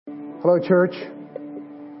Hello, church.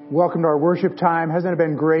 Welcome to our worship time. Hasn't it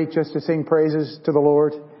been great just to sing praises to the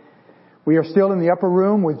Lord? We are still in the upper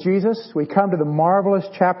room with Jesus. We come to the marvelous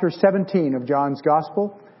chapter 17 of John's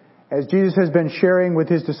Gospel, as Jesus has been sharing with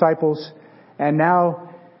his disciples and now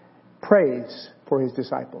prays for his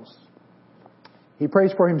disciples. He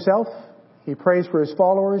prays for himself, he prays for his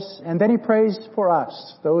followers, and then he prays for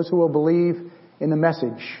us, those who will believe in the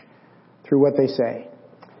message through what they say.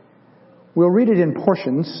 We'll read it in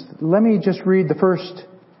portions. Let me just read the first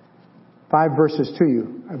 5 verses to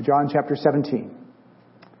you of John chapter 17.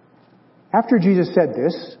 After Jesus said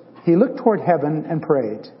this, he looked toward heaven and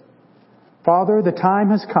prayed, "Father, the time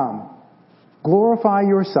has come. Glorify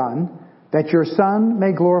your Son, that your Son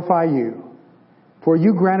may glorify you. For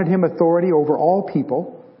you granted him authority over all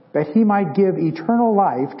people, that he might give eternal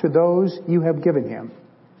life to those you have given him.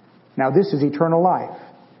 Now this is eternal life,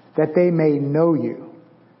 that they may know you,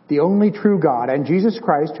 the only true God, and Jesus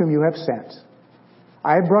Christ whom you have sent.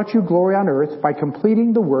 I have brought you glory on earth by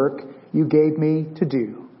completing the work you gave me to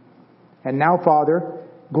do. And now, Father,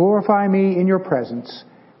 glorify me in your presence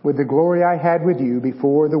with the glory I had with you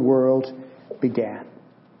before the world began."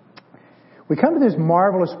 We come to this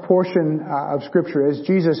marvelous portion of Scripture as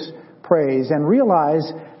Jesus prays and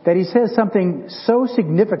realize that he says something so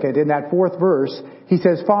significant in that 4th verse. He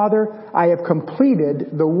says, "Father, I have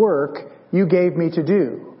completed the work you gave me to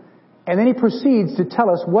do." And then he proceeds to tell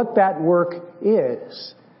us what that work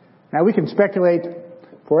is. Now we can speculate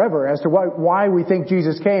forever as to why we think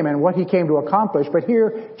Jesus came and what he came to accomplish, but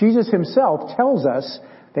here Jesus himself tells us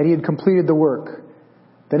that he had completed the work.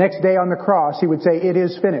 The next day on the cross he would say, "It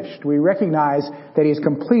is finished." We recognize that he has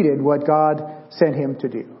completed what God sent him to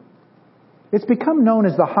do. It's become known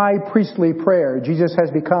as the high priestly prayer. Jesus has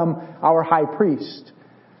become our high priest.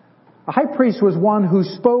 A high priest was one who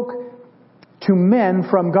spoke to men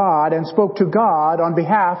from God and spoke to God on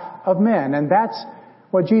behalf of men. And that's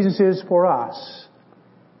what Jesus is for us.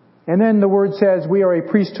 And then the word says we are a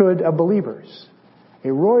priesthood of believers.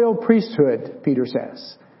 A royal priesthood, Peter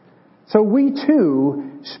says. So we too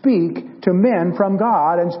speak to men from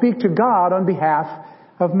God and speak to God on behalf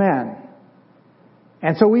of men.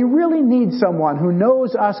 And so we really need someone who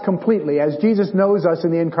knows us completely as Jesus knows us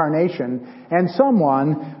in the incarnation, and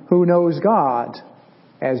someone who knows God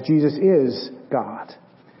as Jesus is God.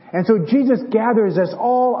 And so Jesus gathers us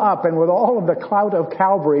all up and with all of the clout of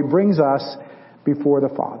Calvary brings us before the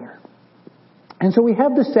Father. And so we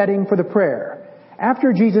have the setting for the prayer.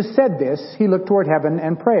 After Jesus said this, he looked toward heaven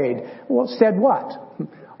and prayed. Well, said what?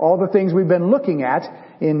 All the things we've been looking at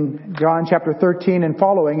in John chapter 13 and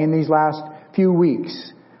following in these last few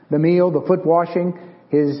weeks. The meal, the foot washing,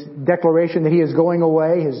 his declaration that he is going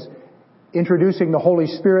away, his introducing the Holy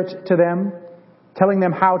Spirit to them, telling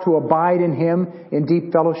them how to abide in him in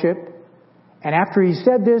deep fellowship. And after he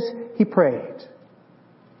said this, he prayed.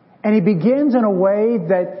 And he begins in a way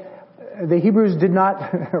that the Hebrews did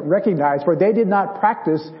not recognize, for they did not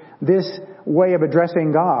practice this way of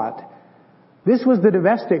addressing God. This was the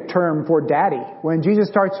domestic term for daddy. When Jesus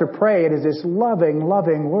starts to pray, it is this loving,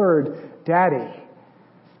 loving word, daddy.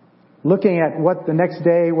 Looking at what the next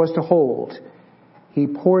day was to hold, he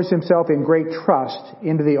pours himself in great trust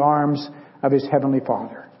into the arms of his heavenly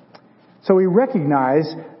Father. So we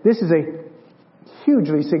recognize this is a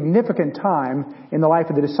hugely significant time in the life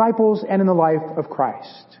of the disciples and in the life of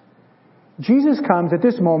Christ. Jesus comes at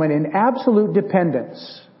this moment in absolute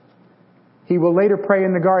dependence. He will later pray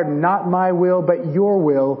in the garden, "Not my will, but your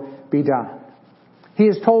will be done." He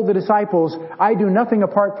has told the disciples, "I do nothing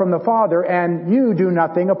apart from the Father, and you do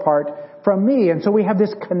nothing apart from me." And so we have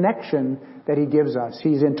this connection that he gives us.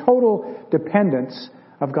 He's in total dependence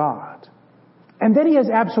of God. And then he has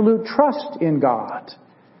absolute trust in God.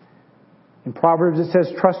 In Proverbs it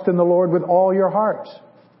says, "Trust in the Lord with all your heart."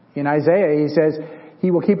 In Isaiah he says, "He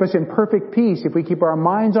will keep us in perfect peace if we keep our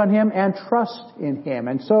minds on him and trust in him."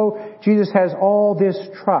 And so Jesus has all this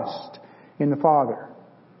trust in the Father.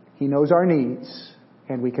 He knows our needs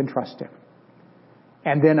and we can trust him.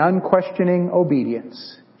 And then unquestioning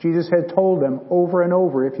obedience. Jesus had told them over and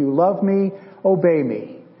over, "If you love me, obey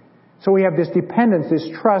me." So we have this dependence, this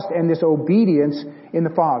trust, and this obedience in the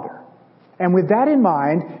Father. And with that in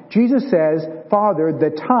mind, Jesus says, "Father, the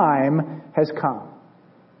time has come."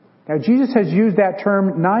 Now Jesus has used that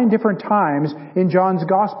term 9 different times in John's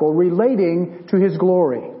Gospel relating to his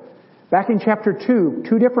glory. Back in chapter 2,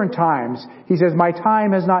 2 different times, he says, "My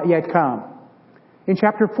time has not yet come." In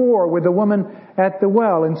chapter 4, with the woman at the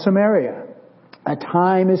well in Samaria, "A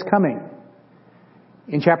time is coming."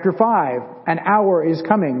 In chapter 5, "An hour is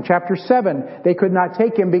coming." Chapter 7, they could not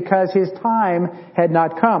take him because his time had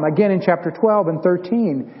not come. Again in chapter 12 and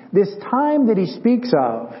 13, this time that he speaks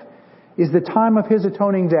of is the time of His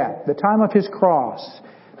atoning death, the time of His cross,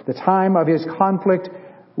 the time of His conflict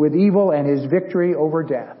with evil and His victory over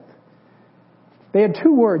death. They had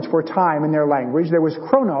two words for time in their language. There was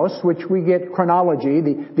chronos, which we get chronology,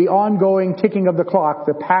 the ongoing ticking of the clock,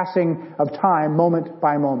 the passing of time moment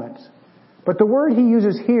by moment. But the word he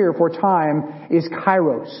uses here for time is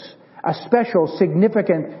kairos, a special,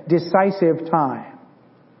 significant, decisive time.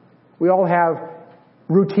 We all have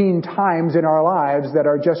routine times in our lives that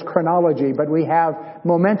are just chronology, but we have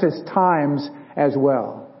momentous times as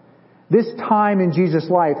well. This time in Jesus'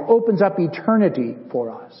 life opens up eternity for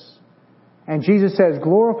us. And Jesus says,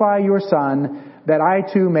 glorify your Son, that I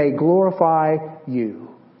too may glorify you.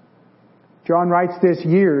 John writes this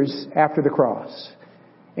years after the cross.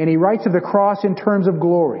 And he writes of the cross in terms of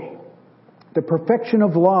glory. The perfection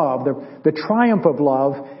of love, the triumph of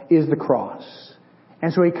love is the cross.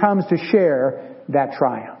 And so he comes to share that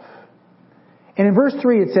triumph. And in verse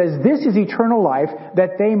 3 it says, this is eternal life,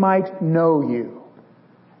 that they might know you.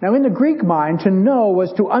 Now in the Greek mind, to know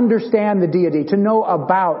was to understand the deity, to know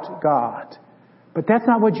about God. But that's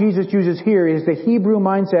not what Jesus uses here. It is the Hebrew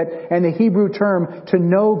mindset and the Hebrew term to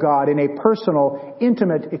know God in a personal,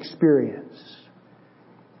 intimate experience.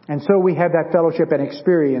 And so we have that fellowship and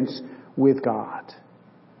experience with God.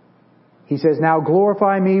 He says, now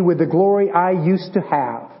glorify me with the glory I used to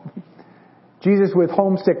have. Jesus with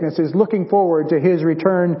homesickness is looking forward to His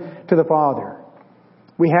return to the Father.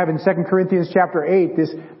 We have in 2 Corinthians chapter 8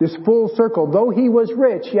 this full circle. Though He was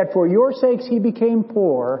rich, yet for your sakes He became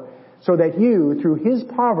poor, so that you, through His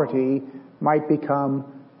poverty, might become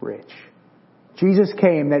rich. Jesus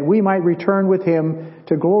came that we might return with Him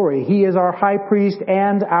to glory. He is our high priest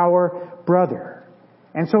and our brother.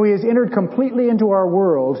 And so He has entered completely into our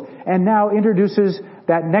world and now introduces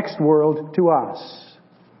that next world to us.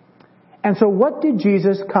 And so what did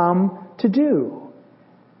Jesus come to do?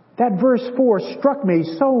 That verse 4 struck me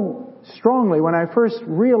so strongly when I first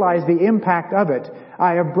realized the impact of it.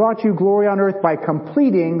 I have brought you glory on earth by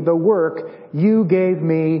completing the work you gave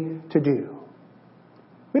me to do.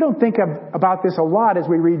 We don't think about this a lot as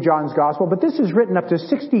we read John's Gospel, but this is written up to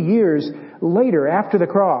 60 years later after the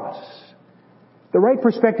cross. The right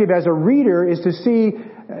perspective as a reader is to see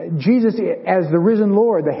Jesus as the risen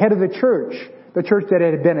Lord, the head of the church that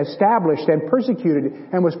had been established and persecuted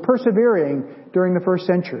and was persevering during the first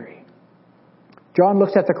century. John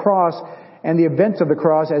looks at the cross and the events of the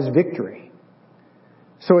cross as victory.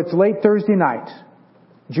 So it's late Thursday night.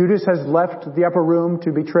 Judas has left the upper room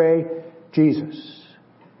to betray Jesus.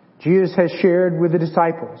 Jesus has shared with the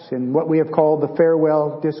disciples in what we have called the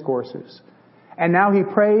farewell discourses. And now He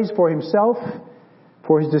prays for Himself,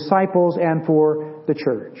 for His disciples, and for the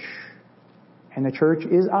church. And the church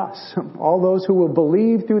is us. All those who will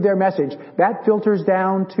believe through their message. That filters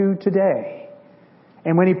down to today.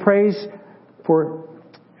 And when He prays for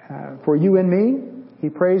you and me, He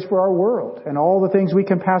prays for our world and all the things we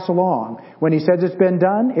can pass along. When He says it's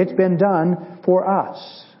been done for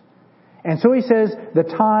us. And so He says, the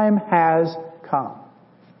time has come.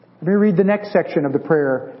 Let me read the next section of the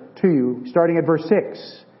prayer to you, starting at verse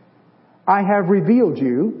 6. I have revealed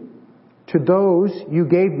you to those you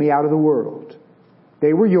gave me out of the world.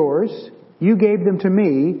 They were yours, you gave them to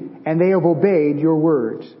me, and they have obeyed your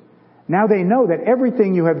words. Now they know that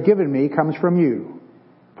everything you have given me comes from you.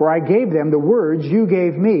 For I gave them the words you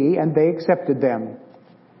gave me, and they accepted them.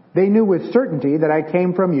 They knew with certainty that I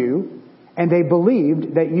came from you, and they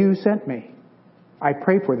believed that you sent me. I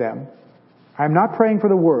pray for them. I am not praying for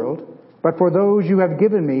the world, but for those you have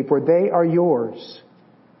given me, for they are yours.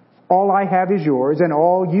 All I have is yours, and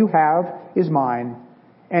all you have is mine,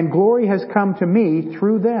 and glory has come to me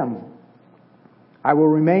through them. I will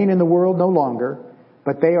remain in the world no longer,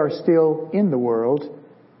 but they are still in the world,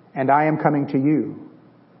 and I am coming to you.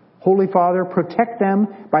 Holy Father, protect them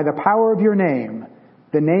by the power of your name,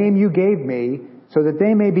 the name you gave me, so that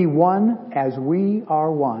they may be one as we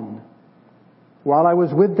are one. While I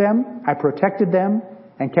was with them, I protected them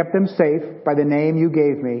and kept them safe by the name you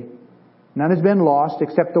gave me. None has been lost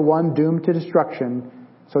except the one doomed to destruction,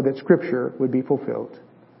 so that Scripture would be fulfilled.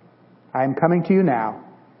 I am coming to you now,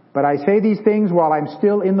 but I say these things while I'm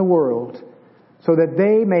still in the world, so that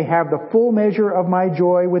they may have the full measure of my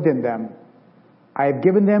joy within them. I have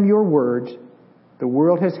given them your word. The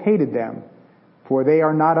world has hated them, for they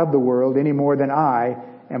are not of the world any more than I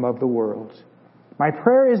am of the world. My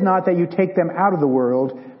prayer is not that you take them out of the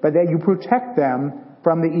world, but that you protect them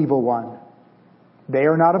from the evil one. They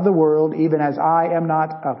are not of the world, even as I am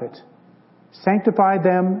not of it. Sanctify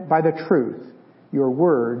them by the truth. Your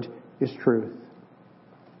word is truth.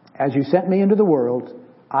 As you sent me into the world,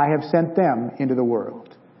 I have sent them into the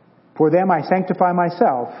world. For them I sanctify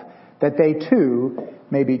myself, that they too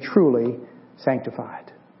may be truly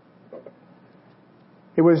sanctified.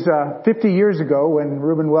 It was 50 years ago when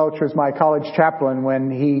Reuben Welch was my college chaplain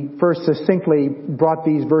when he first succinctly brought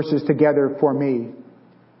these verses together for me.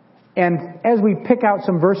 And as we pick out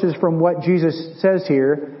some verses from what Jesus says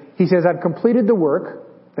here, he says, I've completed the work.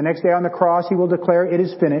 The next day on the cross, he will declare it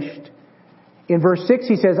is finished. In verse 6,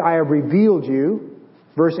 he says, I have revealed you.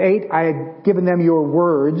 Verse 8, I have given them your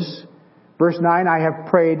words. Verse 9, I have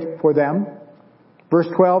prayed for them. Verse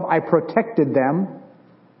 12, I protected them.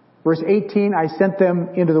 Verse 18, I sent them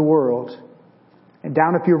into the world. And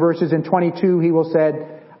down a few verses in 22, he will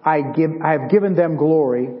said, I have given them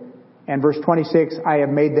glory. And verse 26, I have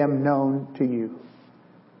made them known to you.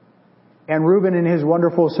 And Reuben, in his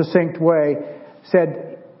wonderful, succinct way,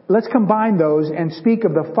 said, let's combine those and speak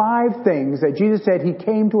of the 5 things that Jesus said he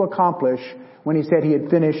came to accomplish when he said he had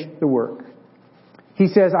finished the work. He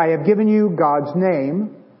says, I have given you God's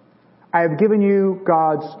name. I have given you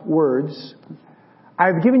God's words. I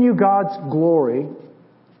have given you God's glory.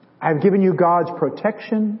 I have given you God's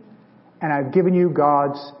protection. And I have given you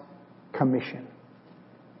God's commission.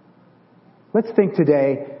 Let's think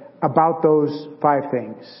today about those 5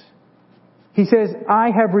 things. He says, I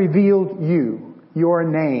have revealed you, your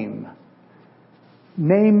name.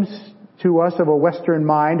 Names to us of a Western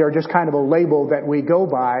mind are just kind of a label that we go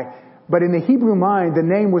by. But in the Hebrew mind, the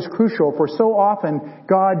name was crucial, for so often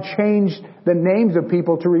God changed the names of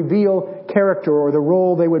people to reveal character or the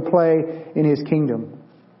role they would play in His kingdom.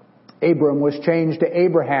 Abram was changed to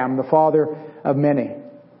Abraham, the father of many.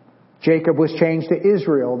 Jacob was changed to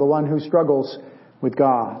Israel, the one who struggles with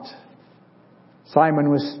God. Simon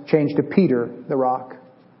was changed to Peter, the rock.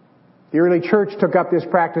 The early church took up this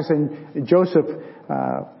practice, and Joseph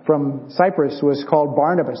from Cyprus was called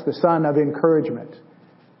Barnabas, the son of encouragement.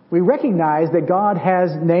 We recognize that God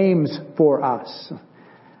has names for us.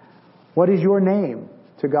 What is your name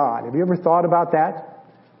to God? Have you ever thought about that?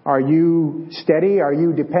 Are you steady? Are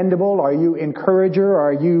you dependable? Are you encourager?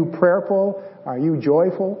 Are you prayerful? Are you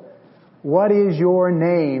joyful? What is your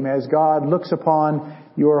name as God looks upon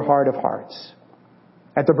your heart of hearts?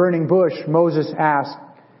 At the burning bush, Moses asked,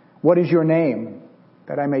 what is your name,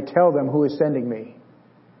 that I may tell them who is sending me?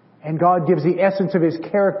 And God gives the essence of His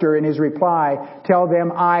character in His reply. Tell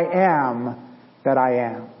them, I am that I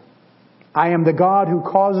am. I am the God who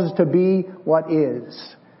causes to be what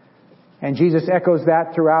is. And Jesus echoes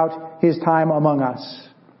that throughout His time among us.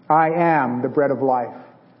 I am the bread of life.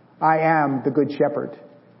 I am the good shepherd.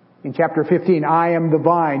 In chapter 15, I am the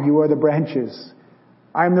vine, you are the branches.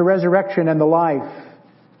 I am the resurrection and the life.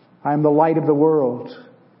 I am the light of the world.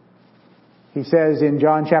 He says in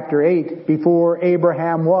John chapter 8, before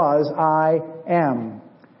Abraham was, I am.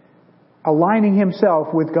 Aligning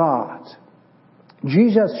Himself with God.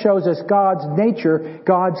 Jesus shows us God's nature,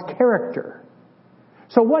 God's character.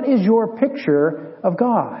 So what is your picture of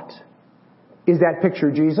God? Is that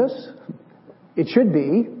picture Jesus? It should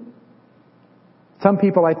be. Some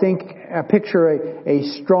people, I think, picture a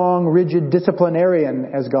strong, rigid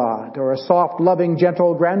disciplinarian as God, or a soft, loving,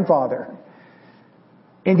 gentle grandfather.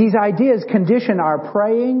 And these ideas condition our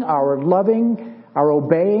praying, our loving, our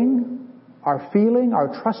obeying, our feeling,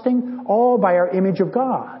 our trusting, all by our image of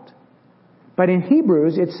God. But in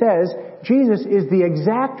Hebrews, it says Jesus is the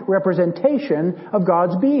exact representation of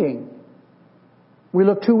God's being. We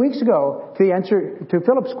looked 2 weeks ago to the answer to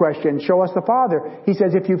Philip's question, show us the Father. He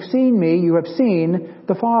says, if you've seen me, you have seen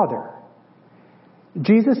the Father.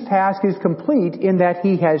 Jesus' task is complete in that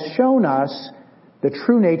He has shown us the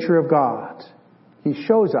true nature of God. He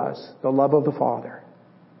shows us the love of the Father.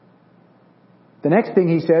 The next thing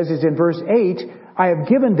He says is in verse 8, I have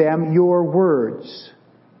given them your words.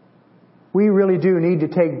 We really do need to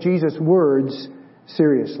take Jesus' words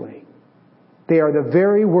seriously. They are the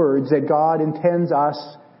very words that God intends us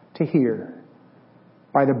to hear.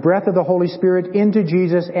 By the breath of the Holy Spirit into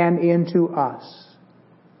Jesus and into us.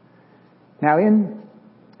 Now in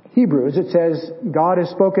Hebrews it says God has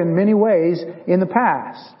spoken many ways in the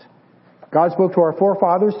past. God spoke to our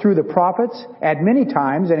forefathers through the prophets at many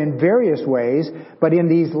times and in various ways, but in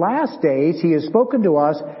these last days He has spoken to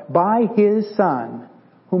us by His Son,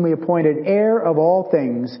 whom He appointed heir of all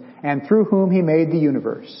things, and through whom He made the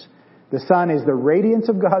universe. The Son is the radiance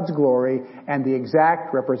of God's glory and the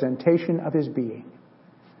exact representation of His being.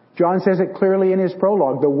 John says it clearly in his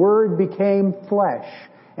prologue, the Word became flesh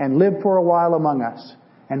and lived for a while among us,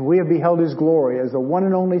 and we have beheld His glory as the one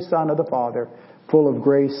and only Son of the Father, full of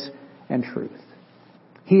grace and truth.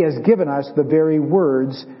 He has given us the very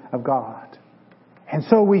words of God. And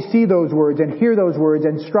so we see those words and hear those words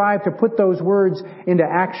and strive to put those words into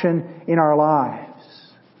action in our lives.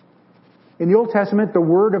 In the Old Testament, the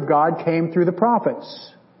Word of God came through the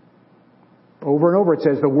prophets. Over and over it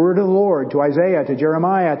says the Word of the Lord to Isaiah, to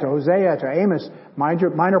Jeremiah, to Hosea, to Amos,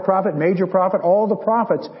 minor prophet, major prophet. All the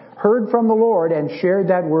prophets heard from the Lord and shared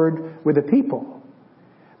that Word with the people.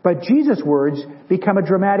 But Jesus' words become a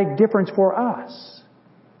dramatic difference for us.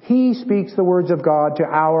 He speaks the words of God to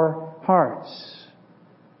our hearts.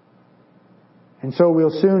 And so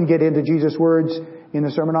we'll soon get into Jesus' words in the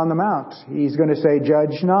Sermon on the Mount. He's going to say,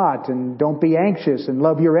 judge not, and don't be anxious, and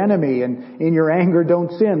love your enemy, and in your anger don't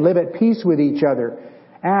sin. Live at peace with each other.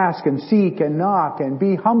 Ask and seek and knock and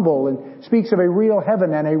be humble, and speaks of a real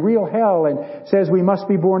heaven and a real hell, and says we must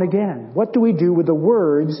be born again. What do we do with the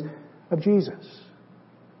words of Jesus?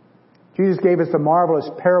 Jesus gave us the marvelous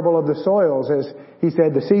parable of the soils. As he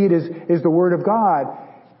said, the seed is the Word of God.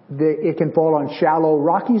 It can fall on shallow,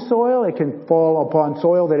 rocky soil. It can fall upon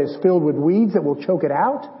soil that is filled with weeds that will choke it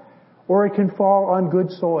out. Or it can fall on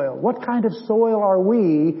good soil. What kind of soil are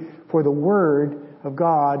we for the Word of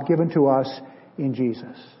God given to us in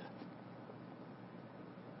Jesus?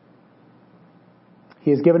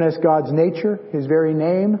 He has given us God's nature, His very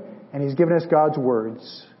name, and He's given us God's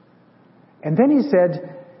words. And then He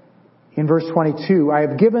said in verse 22, I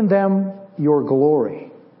have given them your glory.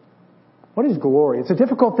 What is glory? It's a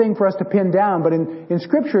difficult thing for us to pin down, but in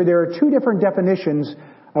Scripture there are two different definitions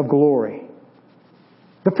of glory.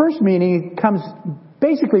 The first meaning comes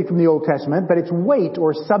basically from the Old Testament, but it's weight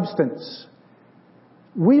or substance.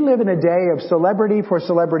 We live in a day of celebrity for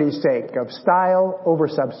celebrity's sake, of style over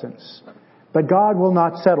substance. But God will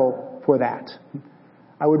not settle for that.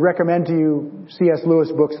 I would recommend to you C.S.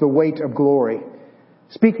 Lewis' books, The Weight of Glory.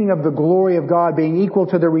 Speaking of the glory of God being equal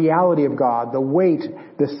to the reality of God, the weight,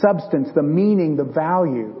 the substance, the meaning, the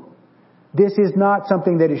value. This is not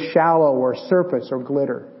something that is shallow or surface or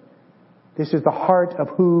glitter. This is the heart of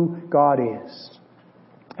who God is.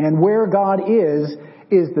 And where God is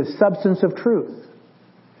the substance of truth.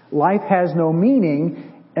 Life has no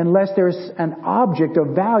meaning unless there's an object of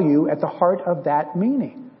value at the heart of that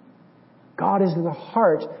meaning. God is the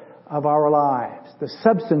heart of our lives, the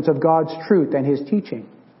substance of God's truth and His teaching.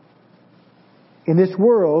 In this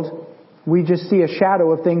world, we just see a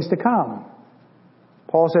shadow of things to come.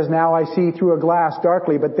 Paul says, now I see through a glass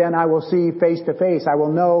darkly, but then I will see face to face. I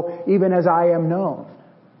will know even as I am known.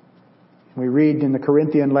 We read in the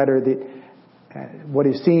Corinthian letter that what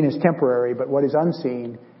is seen is temporary, but what is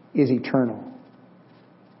unseen is eternal.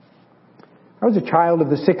 I was a child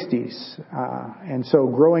of the 60s, and so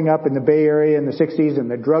growing up in the Bay Area in the 60s,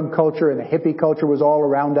 and the drug culture and the hippie culture was all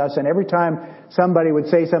around us, and every time somebody would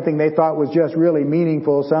say something they thought was just really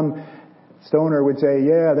meaningful, some stoner would say,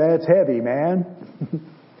 yeah, that's heavy, man.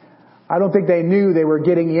 I don't think they knew they were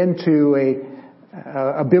getting into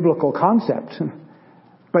a biblical concept.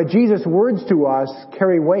 But Jesus' words to us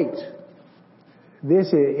carry weight.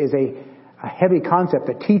 This is a heavy concept,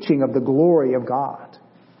 a teaching of the glory of God.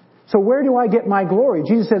 So where do I get my glory?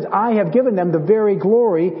 Jesus says, I have given them the very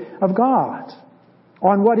glory of God.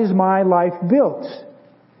 On what is my life built?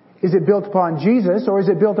 Is it built upon Jesus, or is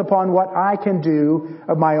it built upon what I can do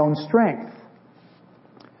of my own strength?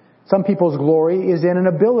 Some people's glory is in an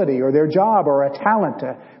ability, or their job, or a talent,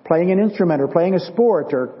 playing an instrument, or playing a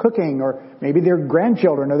sport, or cooking, or maybe their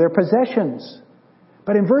grandchildren, or their possessions.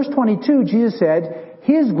 But in verse 22, Jesus said,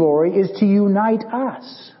 His glory is to unite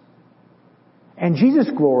us. And Jesus'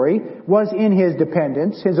 glory was in His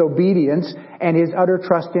dependence, His obedience, and His utter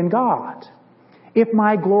trust in God. If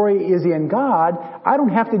my glory is in God, I don't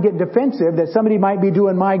have to get defensive that somebody might be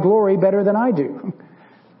doing my glory better than I do.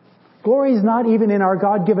 Glory is not even in our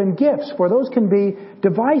God-given gifts, for those can be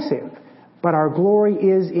divisive. But our glory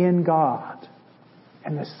is in God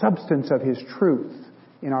and the substance of His truth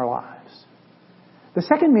in our lives. The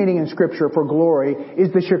second meaning in Scripture for glory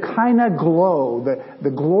is the Shekinah glow, the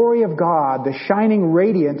glory of God, the shining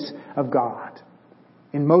radiance of God.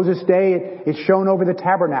 In Moses' day, it shone over the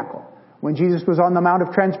tabernacle. When Jesus was on the Mount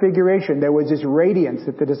of Transfiguration, there was this radiance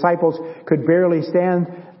that the disciples could barely stand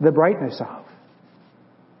the brightness of.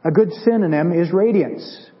 A good synonym is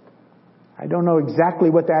radiance. I don't know exactly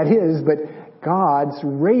what that is, but God's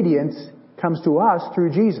radiance comes to us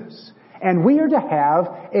through Jesus. And we are to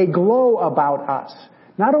have a glow about us.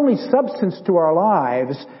 Not only substance to our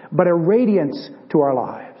lives, but a radiance to our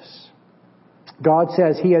lives. God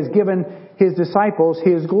says He has given His disciples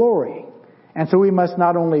His glory. And so we must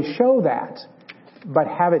not only show that, but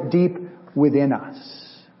have it deep within us.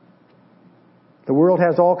 The world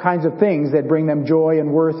has all kinds of things that bring them joy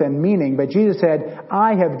and worth and meaning, but Jesus said,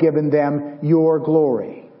 I have given them your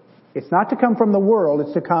glory. It's not to come from the world,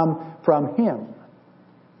 it's to come from Him.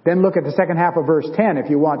 Then look at the second half of verse 10 if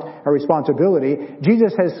you want a responsibility.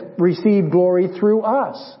 Jesus has received glory through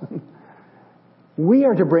us. We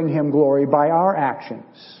are to bring Him glory by our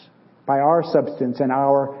actions, by our substance and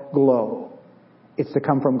our glow. It's to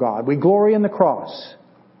come from God. We glory in the cross,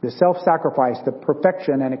 the self-sacrifice, the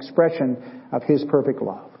perfection and expression of His perfect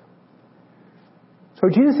love. So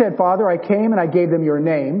Jesus said, Father, I came and I gave them your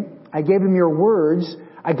name. I gave them your words.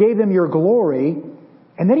 I gave them your glory.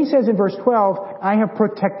 And then He says in verse 12, I have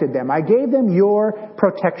protected them. I gave them your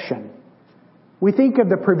protection. We think of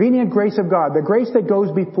the prevenient grace of God, the grace that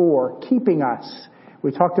goes before, keeping us.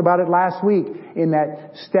 We talked about it last week in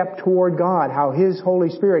that step toward God, how His Holy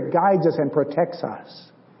Spirit guides us and protects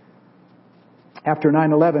us. After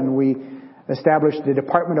 9/11, we established the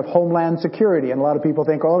Department of Homeland Security, and a lot of people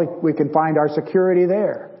think, oh, we can find our security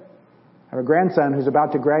there. I have a grandson who's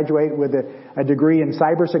about to graduate with a degree in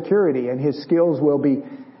cybersecurity, and his skills will be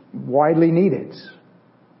widely needed.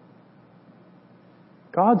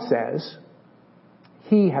 God says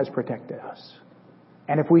He has protected us.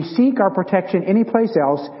 And if we seek our protection anyplace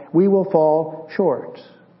else, we will fall short.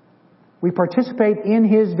 We participate in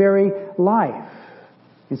His very life.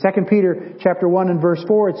 In 2 Peter chapter 1 and verse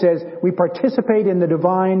 4, it says, we participate in the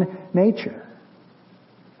divine nature.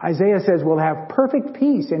 Isaiah says we'll have perfect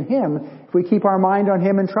peace in Him if we keep our mind on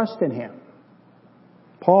Him and trust in Him.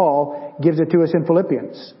 Paul gives it to us in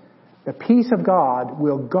Philippians. The peace of God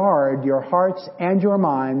will guard your hearts and your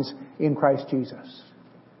minds in Christ Jesus.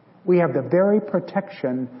 We have the very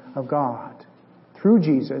protection of God through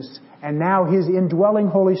Jesus and now His indwelling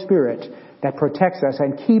Holy Spirit that protects us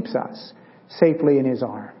and keeps us safely in His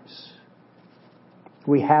arms.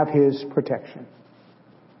 We have His protection.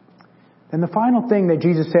 And the final thing that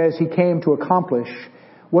Jesus says He came to accomplish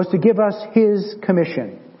was to give us His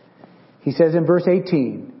commission. He says in verse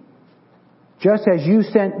 18, just as you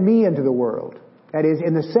sent me into the world, that is,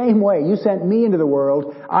 in the same way you sent me into the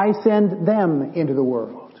world, I send them into the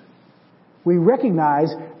world. We recognize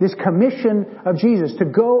this commission of Jesus to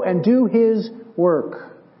go and do His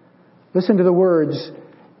work. Listen to the words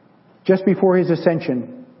just before His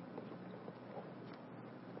ascension.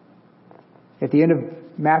 At the end of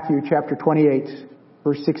Matthew chapter 28,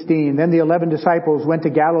 verse 16, then the 11 disciples went to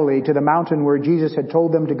Galilee to the mountain where Jesus had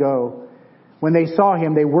told them to go. When they saw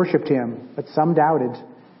Him, they worshipped Him, but some doubted.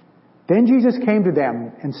 Then Jesus came to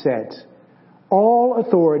them and said, all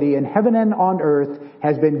authority in heaven and on earth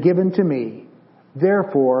has been given to me.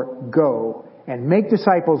 Therefore, go and make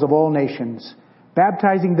disciples of all nations,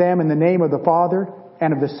 baptizing them in the name of the Father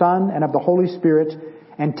and of the Son and of the Holy Spirit,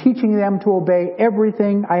 and teaching them to obey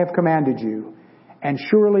everything I have commanded you. And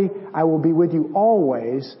surely I will be with you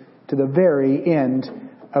always to the very end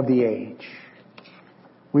of the age.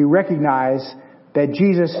 We recognize that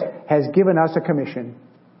Jesus has given us a commission.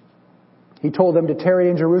 He told them to tarry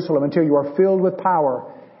in Jerusalem until you are filled with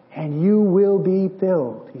power, and you will be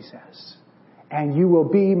filled, He says. And you will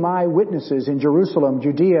be my witnesses in Jerusalem,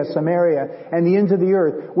 Judea, Samaria, and the ends of the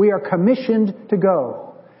earth. We are commissioned to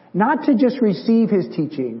go, not to just receive His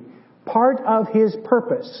teaching. Part of His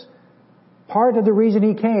purpose, part of the reason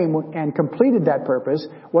He came and completed that purpose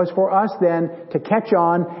was for us then to catch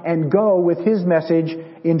on and go with His message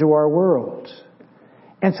into our world.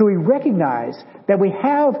 And so we recognize that we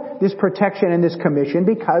have this protection and this commission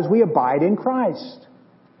because we abide in Christ.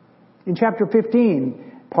 In chapter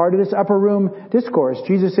 15, part of this upper room discourse,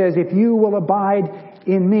 Jesus says, if you will abide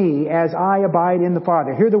in me as I abide in the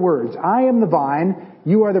Father. Hear the words, I am the vine,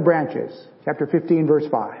 you are the branches. Chapter 15, verse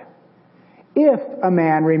 5. If a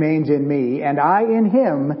man remains in me and I in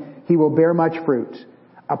him, he will bear much fruit.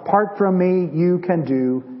 Apart from me, you can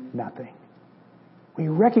do nothing. We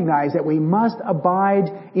recognize that we must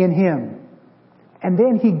abide in Him. And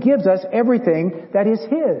then He gives us everything that is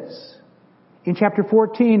His. In chapter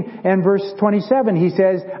 14 and verse 27, He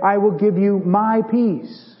says, I will give you my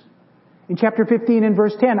peace. In chapter 15 and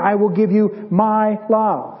verse 10, I will give you my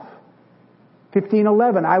love.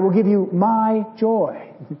 15:11, I will give you my joy.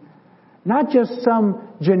 Not just some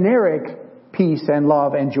generic peace and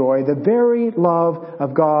love and joy, the very love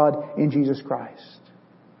of God in Jesus Christ.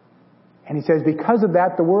 And He says, because of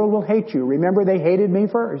that, the world will hate you. Remember, they hated me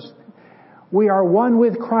first. We are one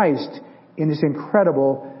with Christ in this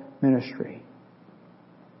incredible ministry.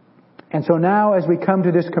 And so now, as we come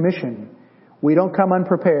to this commission, we don't come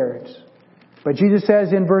unprepared. But Jesus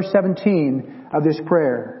says in verse 17 of this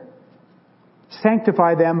prayer,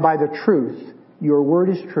 sanctify them by the truth. Your word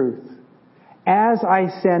is truth. As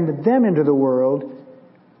I send them into the world,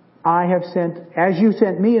 as you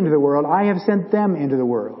sent me into the world, I have sent them into the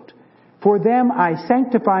world. For them I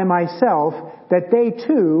sanctify myself, that they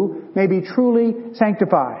too may be truly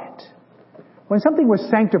sanctified. When something was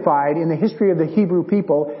sanctified in the history of the Hebrew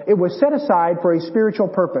people, it was set aside for a spiritual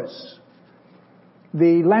purpose.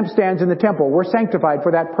 The lampstands in the temple were sanctified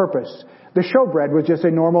for that purpose. The showbread was just a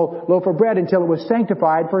normal loaf of bread until it was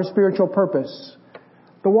sanctified for a spiritual purpose.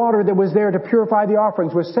 The water that was there to purify the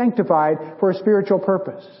offerings was sanctified for a spiritual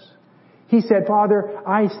purpose. He said, Father,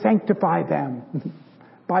 I sanctify them.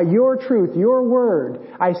 By your truth, your word,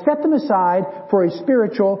 I set them aside for a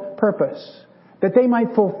spiritual purpose, that they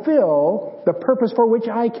might fulfill the purpose for which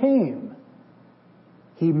I came.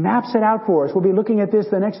 He maps it out for us. We'll be looking at this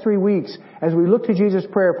the next 3 weeks as we look to Jesus'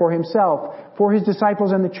 prayer for himself, for his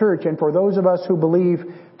disciples and the church, and for those of us who believe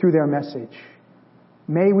through their message.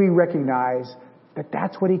 May we recognize that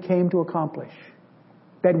that's what he came to accomplish.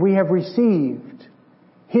 That we have received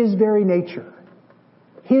his very nature,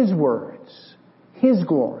 his words, his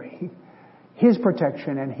glory, his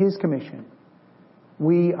protection, and his commission.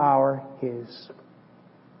 We are his.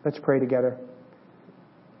 Let's pray together.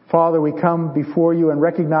 Father, we come before you and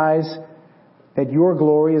recognize that your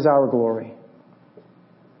glory is our glory.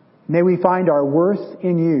 May we find our worth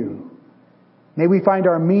in you. May we find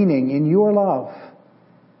our meaning in your love.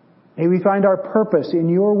 May we find our purpose in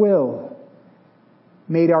your will.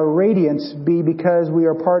 May our radiance be because we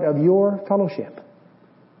are part of your fellowship.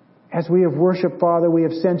 As we have worshiped, Father, we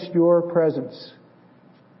have sensed your presence.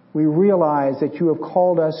 We realize that you have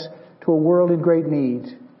called us to a world in great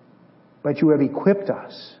need, but you have equipped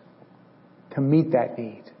us to meet that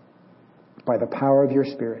need by the power of your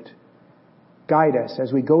Spirit. Guide us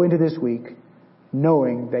as we go into this week,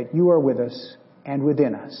 knowing that you are with us and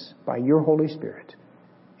within us by your Holy Spirit.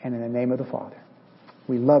 And in the name of the Father,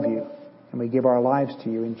 we love you and we give our lives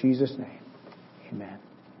to you in Jesus' name. Amen.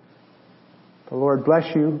 The Lord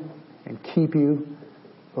bless you and keep you.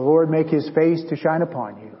 The Lord make his face to shine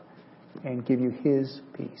upon you and give you his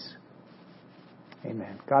peace.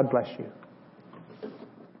 Amen. God bless you.